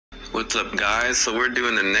What's up, guys? So we're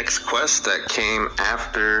doing the next quest that came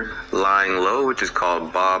after Lying Low, which is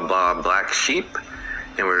called Baa Baa Black Sheep,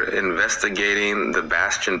 and we're investigating the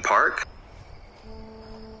Bastion Park.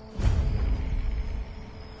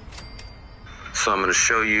 So I'm going to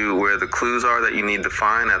show you where the clues are that you need to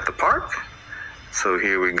find at the park. So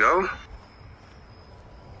here we go.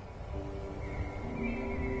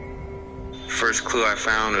 First clue I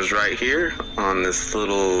found is right here on this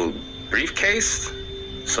little briefcase.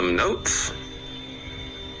 Some notes.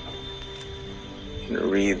 I'm gonna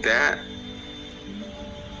read that.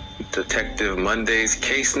 Detective Monday's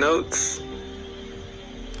case notes.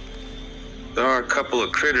 There are a couple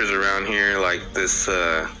of critters around here, like this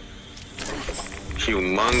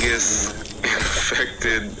humongous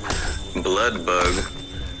infected blood bug,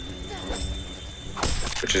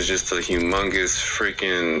 which is just a humongous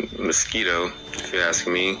freaking mosquito, if you ask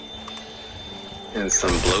me. And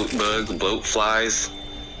some bloat bugs, bloat flies.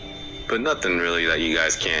 But nothing really that you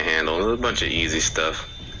guys can't handle. A bunch of easy stuff.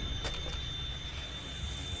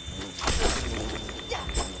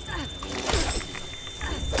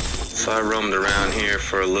 So I roamed around here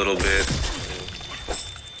for a little bit.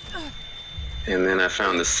 And then I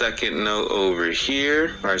found the second note over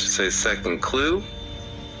here, or I should say second clue,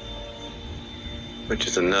 which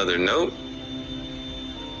is another note.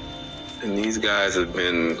 And these guys have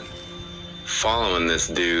been following this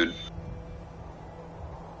dude.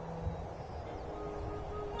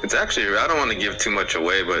 It's actually, I don't want to give too much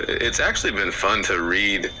away, but it's actually been fun to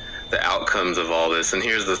read the outcomes of all this. And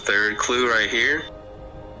here's the third clue right here.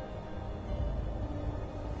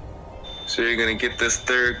 So you're going to get this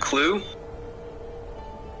third clue,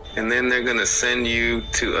 and then they're going to send you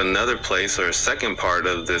to another place, or a second part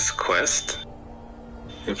of this quest.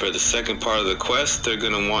 And for the second part of the quest, they're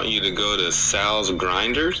going to want you to go to Sal's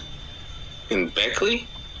Grinder in Beckley.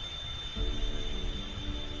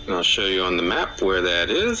 And I'll show you on the map where that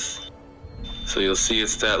is. So you'll see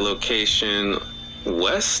it's that location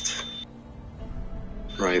west,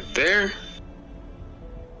 right there.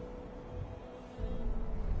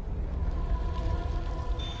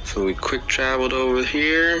 So we quick traveled over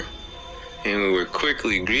here, and we were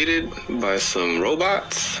quickly greeted by some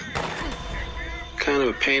robots. Kind of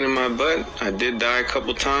a pain in my butt. I did die a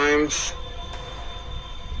couple times,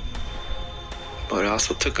 but I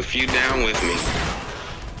also took a few down with me.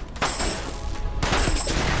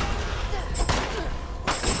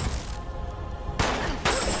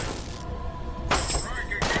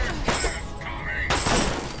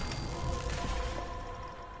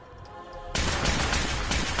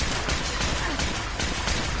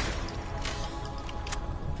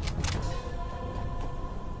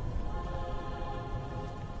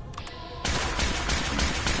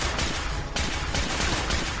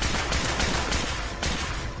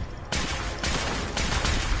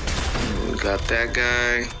 Got that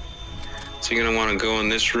guy. So you're gonna want to go in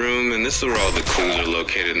this room, and this is where all the clues are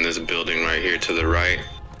located, in this building right here to the right.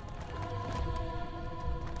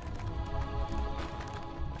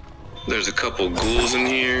 There's a couple ghouls in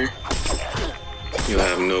here. You'll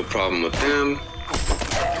have no problem with them.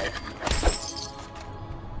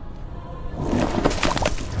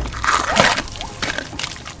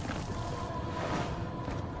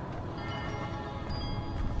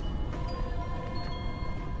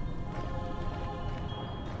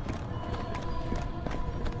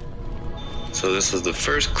 So this is the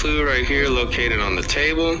first clue right here, located on the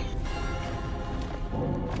table.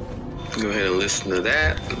 Go ahead and listen to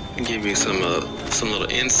that. Give you some little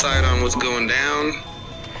insight on what's going down.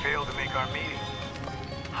 Failed to make our meeting.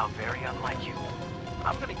 How very unlike you.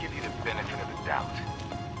 I'm gonna give you the benefit of the doubt.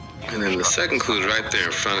 And then the second clue is right there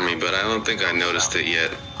in front of me, but I don't think I noticed it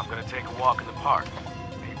yet. I'm gonna take a walk in the park.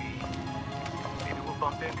 Maybe we'll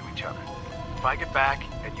bump into each other. If I get back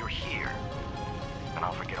and you're here, then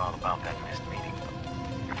I'll forget all about that missed meeting.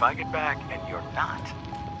 If I get back and you're not,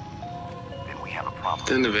 then we have a problem.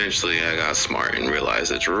 Then eventually I got smart and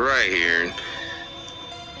realized it's right here,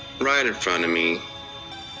 right in front of me.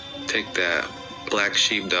 Take that Black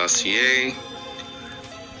Sheep dossier.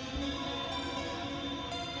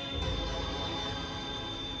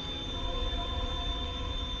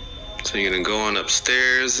 So you're gonna go on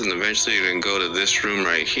upstairs, and eventually you're gonna go to this room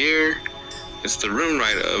right here. It's the room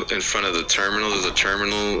right up in front of the terminal. There's a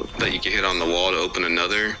terminal that you can hit on the wall to open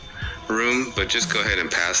another room, but just go ahead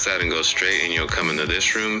and pass that and go straight, and you'll come into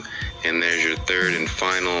this room, and there's your third and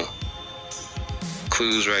final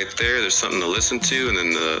clues right there. There's something to listen to, and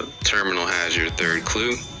then the terminal has your third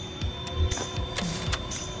clue.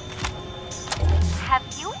 Have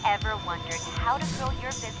you ever wondered how to grow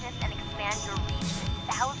your business and expand your reach to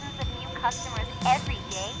thousands of new customers every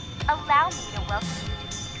day? Allow me to welcome you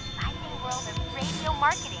to the exciting radio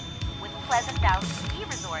marketing with Pleasant Valley Ski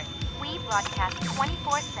Resort. We broadcast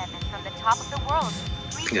 24/7 from the top of the world.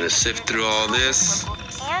 I'm gonna sift through all this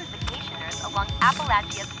and vacationers along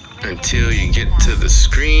Appalachia's until you get to the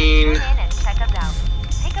screen. Tune in and check us out.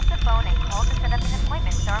 Pick up the phone and call to set up an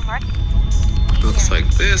appointment with our marketing team. Looks like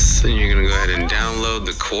this, and you're gonna go ahead and download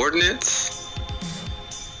the coordinates.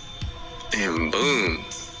 And boom,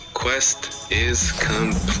 quest is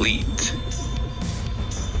complete.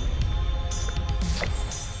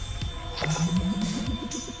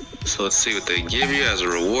 So let's see what they give you as a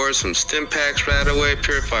reward. Some stim packs right away,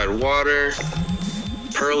 purified water,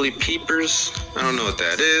 pearly peepers, I don't know what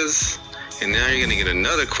that is. And now you're gonna get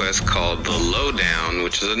another quest called The Lowdown,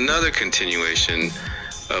 which is another continuation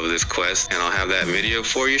of this quest, and I'll have that video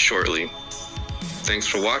for you shortly. Thanks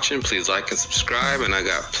for watching, please like and subscribe, and I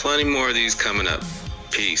got plenty more of these coming up.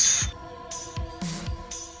 Peace.